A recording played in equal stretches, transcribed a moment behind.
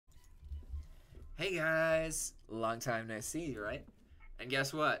Hey guys, long time no see, right? And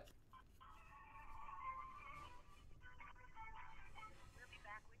guess what?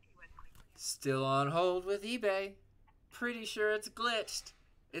 Still on hold with eBay. Pretty sure it's glitched.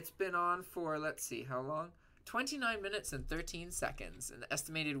 It's been on for, let's see, how long? 29 minutes and 13 seconds, and the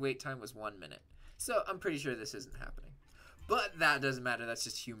estimated wait time was 1 minute. So I'm pretty sure this isn't happening. But that doesn't matter, that's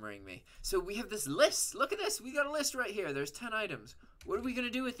just humoring me. So we have this list. Look at this, we got a list right here. There's 10 items. What are we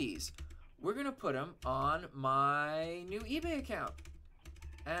gonna do with these? We're gonna put them on my new eBay account.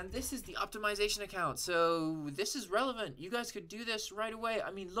 And this is the optimization account, so this is relevant. You guys could do this right away. I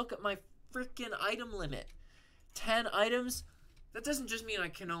mean, look at my freaking item limit. 10 items? That doesn't just mean I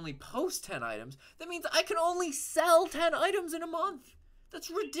can only post 10 items. That means I can only sell 10 items in a month. That's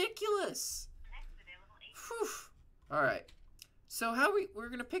ridiculous. Whew. All right. So we're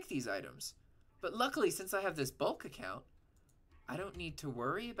going to pick these items. But luckily, since I have this bulk account, I don't need to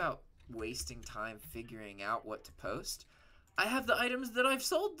worry about wasting time figuring out what to post. I have the items that I've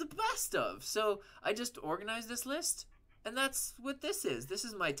sold the best of. So I just organize this list, and that's what this is. This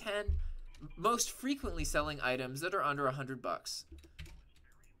is my 10 most frequently selling items that are under $100.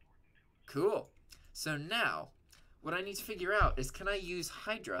 Cool. So now, what I need to figure out is, can I use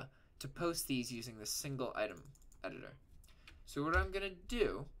Hydra to post these using the single item editor? So what I'm going to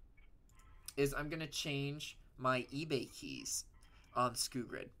do is I'm going to change my eBay keys on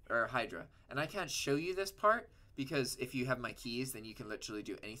SKUgrid, or Hydra. And I can't show you this part, because if you have my keys, then you can literally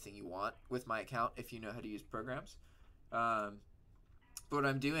do anything you want with my account if you know how to use programs. But what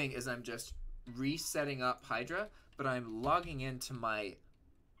I'm doing is I'm just resetting up Hydra, but I'm logging into my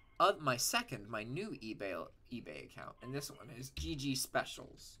new eBay account, and this one is GG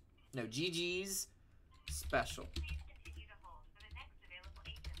Specials. No, GG's Special.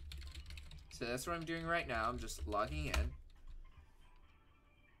 So that's what I'm doing right now. I'm just logging in.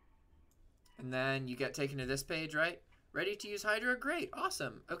 And then you get taken to this page, right? Ready to use Hydra? Great,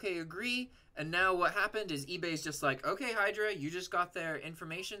 awesome. Okay, agree. And now what happened is eBay's just like, okay, Hydra, you just got their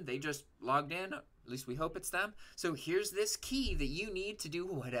information. They just logged in. At least we hope it's them. So here's this key that you need to do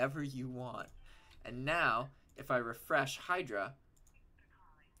whatever you want. And now, if I refresh Hydra,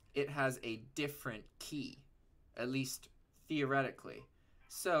 it has a different key, at least theoretically.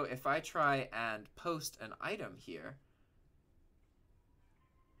 So if I try and post an item here,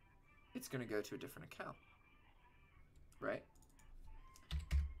 it's going to go to a different account, right?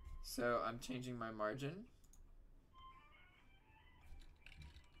 So I'm changing my margin.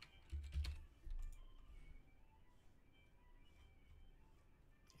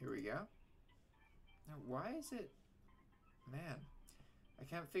 Here we go. Now, why is it, man, I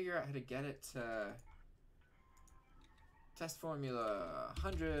can't figure out how to get it to test formula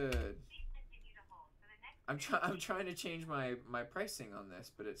 100. I'm trying to change my pricing on this,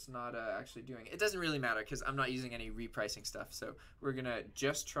 but it's not actually doing it. It doesn't really matter because I'm not using any repricing stuff. So we're going to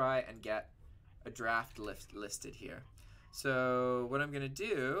just try and get a draft listed here. So what I'm going to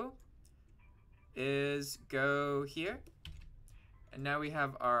do is go here. And now we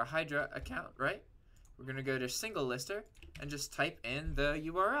have our Hydra account, right? We're going to go to single lister and just type in the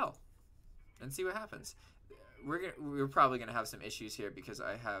URL and see what happens. We're probably going to have some issues here because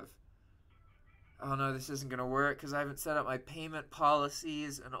I have... Oh no, this isn't going to work because I haven't set up my payment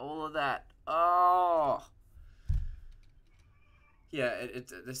policies and all of that. Oh! Yeah,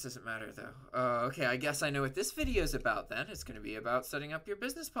 this doesn't matter though. Okay, I guess I know what this video is about then. It's going to be about setting up your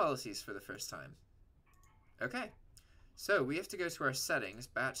business policies for the first time. Okay, so we have to go to our settings,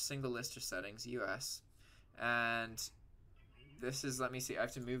 batch single lister settings, US. And this is, let me see, I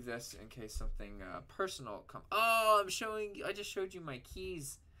have to move this in case something personal comes. Oh, I just showed you my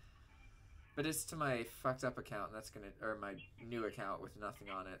keys. But it's to my fucked up account, and that's gonna, or my new account with nothing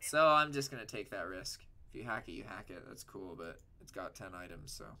on it. So I'm just gonna take that risk. If you hack it, you hack it. That's cool, but it's got 10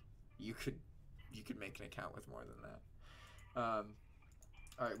 items, so you could make an account with more than that.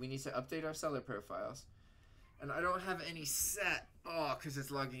 All right, we need to update our seller profiles, and I don't have any set. Oh, because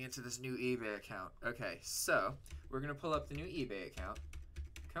it's logging into this new eBay account. Okay, so we're gonna pull up the new eBay account.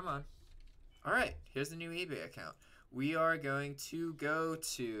 Come on. All right, here's the new eBay account. We are going to go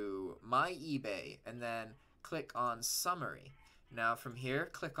to My eBay and then click on Summary. Now from here,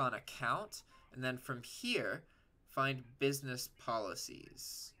 click on Account, and then from here, find Business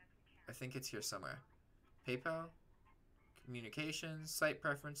Policies. I think it's here somewhere. PayPal, Communications, Site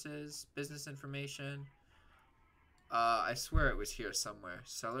Preferences, Business Information. I swear it was here somewhere.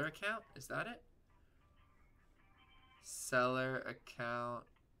 Seller Account, is that it? Seller Account.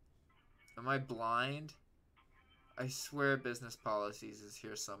 Am I blind? I swear Business Policies is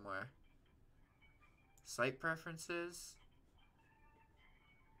here somewhere. Site Preferences?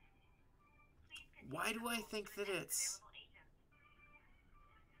 Why do I think that it's...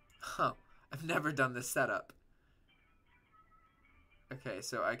 Huh. I've never done this setup. Okay,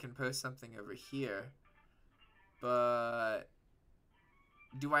 so I can post something over here. But...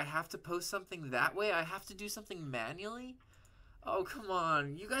 do I have to post something that way? I have to do something manually? Oh, come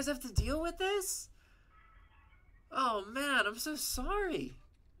on. You guys have to deal with this? Oh, man. I'm so sorry.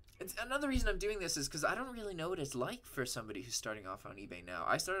 It's another reason I'm doing this is because I don't really know what it's like for somebody who's starting off on eBay now.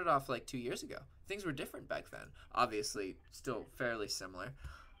 I started off like 2 years ago. Things were different back then. Obviously, still fairly similar.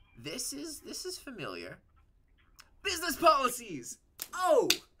 This is familiar. Business policies! Oh!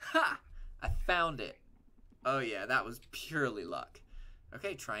 Ha! I found it. Oh, yeah. That was purely luck.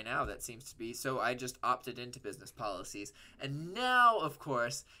 Okay, try now. That seems to be... so I just opted into business policies. And now, of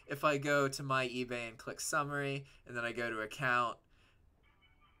course, if I go to my eBay and click summary, and then I go to account,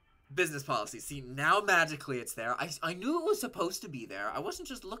 business policies. See, now magically it's there. I knew it was supposed to be there. I wasn't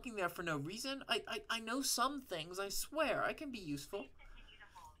just looking there for no reason. I know some things. I swear. I can be useful.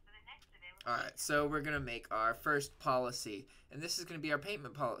 Alright, so we're going to make our first policy. And this is going to be our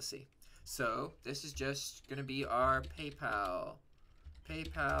payment policy. So, this is just going to be our PayPal.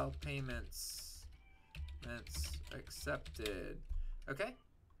 PayPal payments accepted. Okay,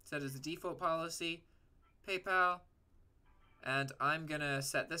 set as the default policy. PayPal. And I'm going to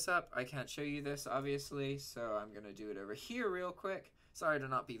set this up. I can't show you this, obviously, so I'm going to do it over here real quick. Sorry to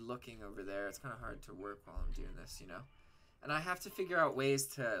not be looking over there. It's kind of hard to work while I'm doing this, you know. And I have to figure out ways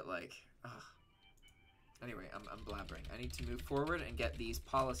to, like... Anyway, I'm blabbering. I need to move forward and get these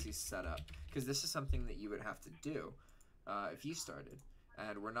policies set up, because this is something that you would have to do if you started.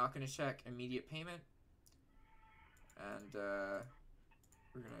 And we're not going to check immediate payment. And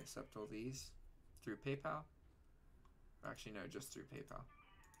we're going to accept all these through PayPal. Actually, no, just through PayPal.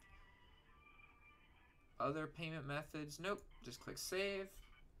 Other payment methods, nope. Just click save.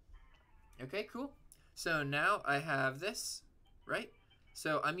 Okay, cool. So now I have this, right?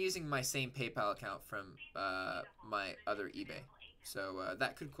 So I'm using my same PayPal account from my other eBay. So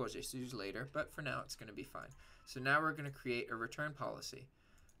that could cause issues later, but for now it's going to be fine. So now we're going to create a return policy.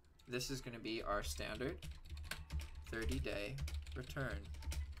 This is going to be our standard 30-day return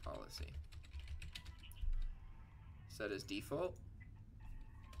policy. Set as default.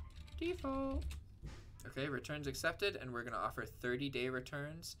 Default. Okay, returns accepted, and we're going to offer 30-day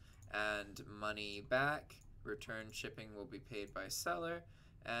returns and money back. Return shipping will be paid by seller.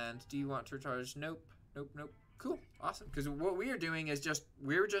 And do you want to charge? Nope. Nope, nope. Cool. Awesome. Because what we are doing is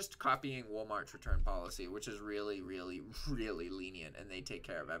we're just copying Walmart's return policy, which is really, really, really lenient, and they take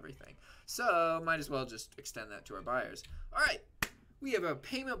care of everything. So might as well just extend that to our buyers. All right. We have a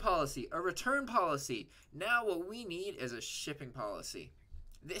payment policy, a return policy. Now what we need is a shipping policy.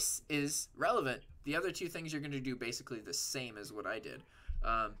 This is relevant. The other two things you're going to do basically the same as what I did.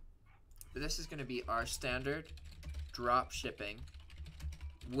 This is going to be our standard drop shipping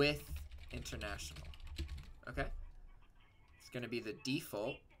with international. Okay? It's going to be the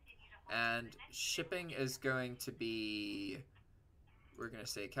default. And shipping is going to be, we're going to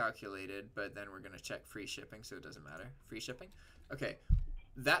say calculated, but then we're going to check free shipping, so it doesn't matter. Free shipping. Okay.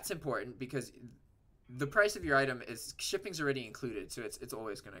 That's important because the price of your item is, shipping's already included, so it's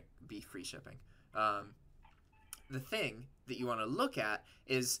always going to be free shipping. The thing that you want to look at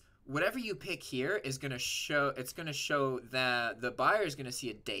is whatever you pick here is going to show, it's going to show that the buyer is going to see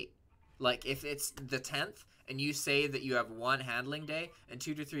a date. Like if it's the 10th and you say that you have 1 handling day and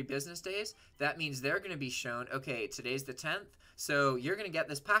 2 to 3 business days, that means they're going to be shown, okay, today's the 10th, so you're going to get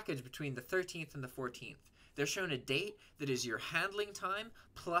this package between the 13th and the 14th. They're shown a date that is your handling time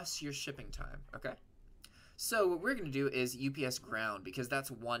plus your shipping time, okay? So what we're going to do is UPS ground, because that's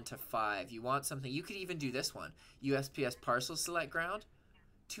 1 to 5. You want something, you could even do this one, USPS parcel select ground,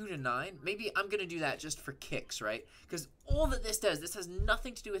 2 to 9. Maybe I'm going to do that just for kicks, right? Because all that this does, this has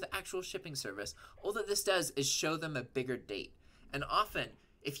nothing to do with actual shipping service. All that this does is show them a bigger date. And often,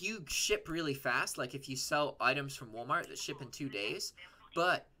 if you ship really fast, like if you sell items from Walmart that ship in 2 days,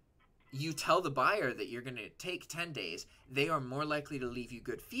 but you tell the buyer that you're going to take 10 days, they are more likely to leave you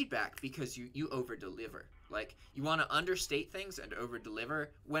good feedback because you over-deliver. Like, you want to understate things and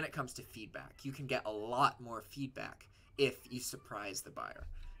over-deliver when it comes to feedback. You can get a lot more feedback if you surprise the buyer,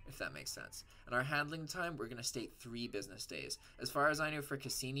 if that makes sense. And our handling time, we're going to state 3 business days. As far as I know, for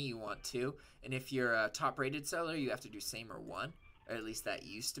Cassini, you want 2. And if you're a top-rated seller, you have to do same or 1. Or at least that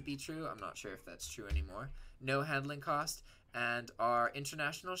used to be true. I'm not sure if that's true anymore. No handling cost. And our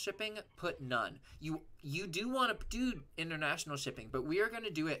international shipping, put none. You do want to do international shipping, but we are going to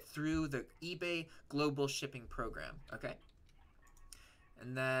do it through the eBay Global Shipping Program, okay?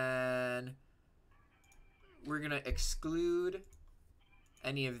 And then we're going to exclude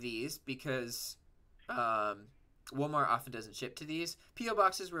any of these because Walmart often doesn't ship to these. P.O.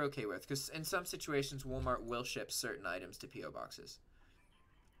 boxes we're okay with, because in some situations Walmart will ship certain items to P.O. boxes.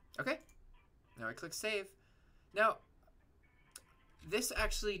 Okay, now I click save. Now, this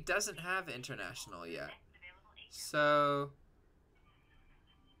actually doesn't have international yet. So,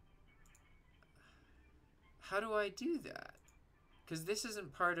 how do I do that? Because this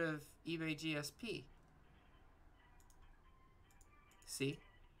isn't part of eBay GSP. See?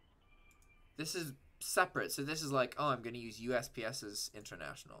 This is separate. So this is like, oh, I'm going to use USPS as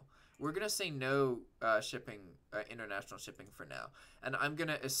international. We're going to say no international shipping for now. And I'm going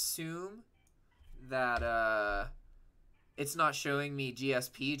to assume that it's not showing me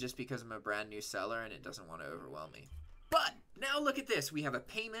GSP just because I'm a brand new seller and it doesn't want to overwhelm me. But now look at this. We have a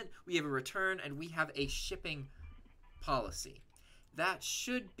payment, we have a return, and we have a shipping policy. That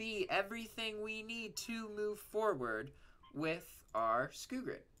should be everything we need to move forward with our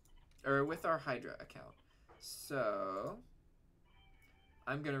SKUgrid, or with our Hydra account. So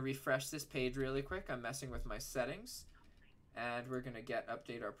I'm going to refresh this page really quick. I'm messing with my settings, and we're going to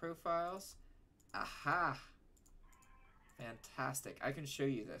update our profiles. Aha! Fantastic. I can show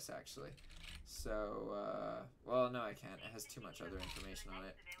you this actually. So, well, no, I can't. It has too much other information on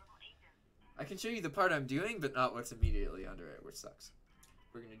it. I can show you the part I'm doing, but not what's immediately under it, which sucks.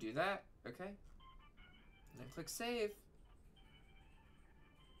 We're going to do that. Okay. And then click save.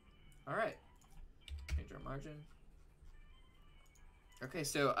 Alright. Change our margin. Okay,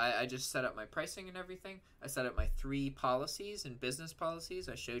 so I just set up my pricing and everything. I set up my 3 policies and business policies.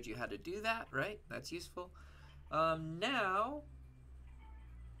 I showed you how to do that, right? That's useful. Now,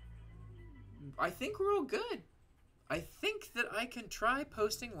 I think we're all good. I think that I can try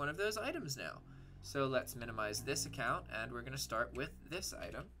posting one of those items now. So let's minimize this account, and we're going to start with this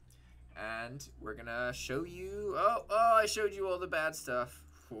item. And we're going to show you... Oh, I showed you all the bad stuff.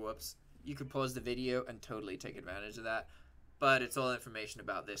 Whoops. You could pause the video and totally take advantage of that. But it's all information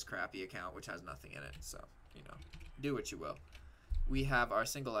about this crappy account, which has nothing in it. So, you know, do what you will. We have our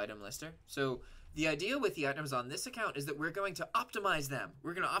single item lister. So the idea with the items on this account is that we're going to optimize them.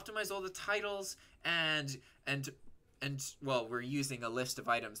 We're going to optimize all the titles and well, we're using a list of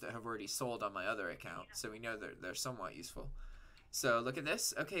items that have already sold on my other account. So we know that they're somewhat useful. So look at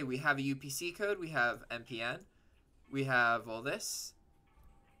this. Okay, we have a UPC code. We have MPN. We have all this.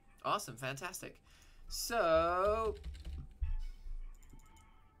 Awesome. Fantastic. So...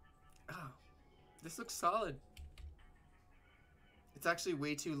 Oh, this looks solid. It's actually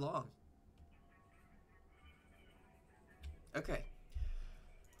way too long. Okay.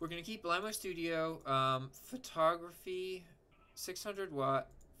 We're going to keep Limo Studio, photography, 600 watt,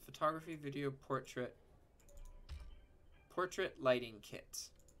 photography, video, portrait lighting kit.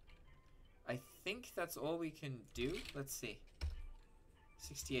 I think that's all we can do. Let's see.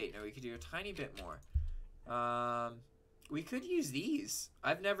 68. No, we could do a tiny bit more. We could use these.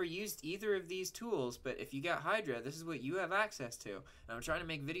 I've never used either of these tools, but if you got Hydra, this is what you have access to. And I'm trying to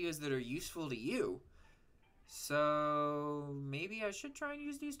make videos that are useful to you. So maybe I should try and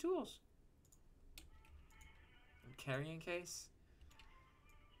use these tools. Carrying case.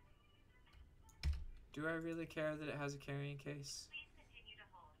 Do I really care that it has a carrying case? Please continue to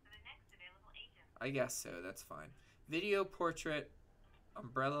hold for the next available agent. I guess so, that's fine. Video portrait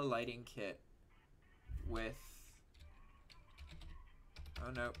umbrella lighting kit with...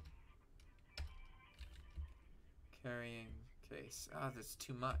 Oh no. Carrying case. Ah, that's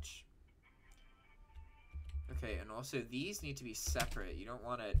too much. Okay, and also these need to be separate. You don't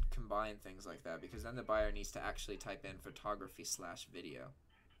want to combine things like that because then the buyer needs to actually type in photography/video.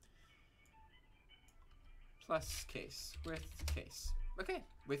 Plus case. With case. Okay,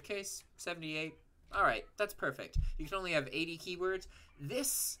 with case, 78. Alright, that's perfect. You can only have 80 keywords.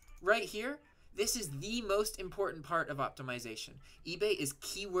 This right here, this is the most important part of optimization. eBay is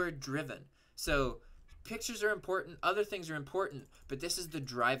keyword driven. So pictures are important, other things are important, but this is the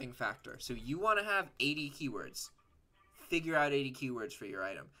driving factor. So you want to have 80 keywords. Figure out 80 keywords for your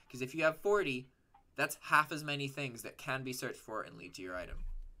item. Because if you have 40, that's half as many things that can be searched for and lead to your item.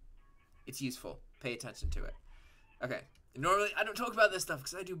 It's useful. Pay attention to it. Okay. Normally, I don't talk about this stuff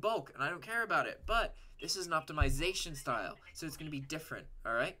because I do bulk and I don't care about it. But this is an optimization style, so it's going to be different,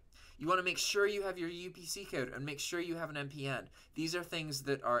 all right? You want to make sure you have your UPC code and make sure you have an MPN. These are things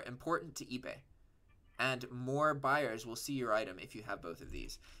that are important to eBay. And more buyers will see your item if you have both of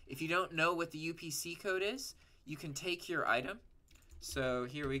these. If you don't know what the UPC code is, you can take your item. So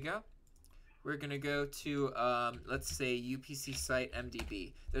here we go. We're going to go to, let's say, UPC site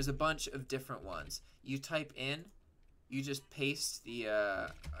MDB. There's a bunch of different ones. You type in, you just paste the,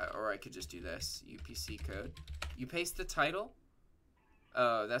 or I could just do this, UPC code. You paste the title,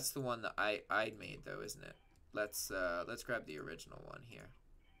 Oh, that's the one that I made though, isn't it? Let's grab the original one here.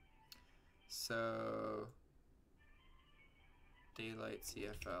 So Daylight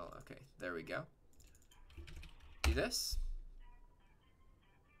CFL. Okay, there we go. Do this.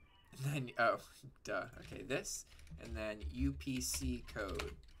 And then, oh, duh. Okay, this. And then UPC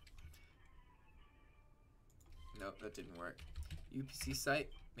code. Nope, that didn't work. UPC site.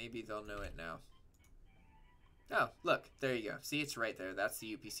 Maybe they'll know it now. Oh, look. There you go. See, it's right there. That's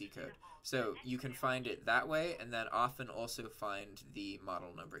the UPC code. So you can find it that way, and then often also find the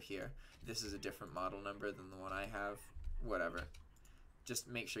model number here. This is a different model number than the one I have. Whatever. Just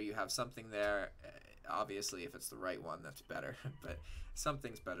make sure you have something there. Obviously, if it's the right one, that's better. But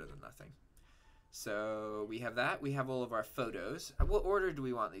something's better than nothing. So we have that. We have all of our photos. What order do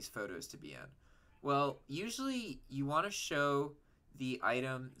we want these photos to be in? Well, usually you want to show the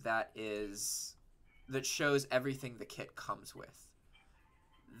item that shows everything the kit comes with.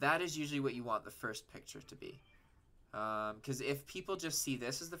 That is usually what you want the first picture to be. Because if people just see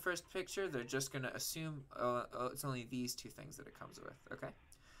this as the first picture, they're just going to assume, oh, it's only these two things that it comes with. Okay?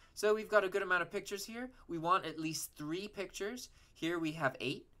 So we've got a good amount of pictures here. We want at least 3 pictures. Here we have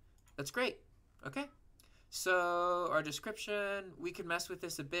 8. That's great. Okay? So our description, we can mess with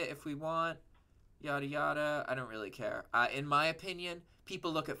this a bit if we want. Yada yada. I don't really care. In my opinion,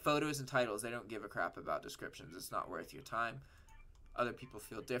 people look at photos and titles. They don't give a crap about descriptions. It's not worth your time. Other people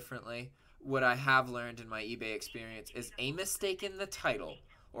feel differently. What I have learned in my eBay experience is a mistake in the title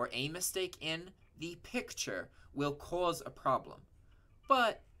or a mistake in the picture will cause a problem.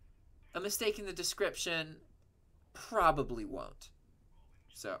 But a mistake in the description probably won't.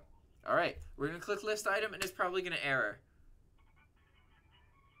 So, all right, we're going to click list item, and it's probably going to error.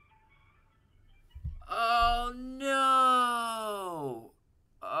 Oh, no.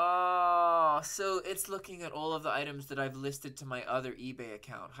 Oh, so it's looking at all of the items that I've listed to my other eBay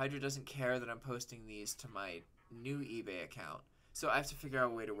account. Hydra doesn't care that I'm posting these to my new eBay account. So I have to figure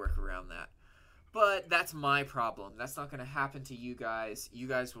out a way to work around that. But that's my problem. That's not going to happen to you guys. You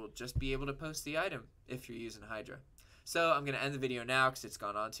guys will just be able to post the item if you're using Hydra. So I'm going to end the video now because it's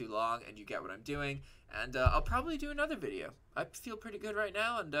gone on too long and you get what I'm doing. And I'll probably do another video. I feel pretty good right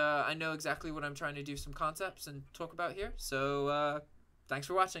now, and I know exactly what I'm trying to do, some concepts and talk about here. So thanks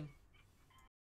for watching.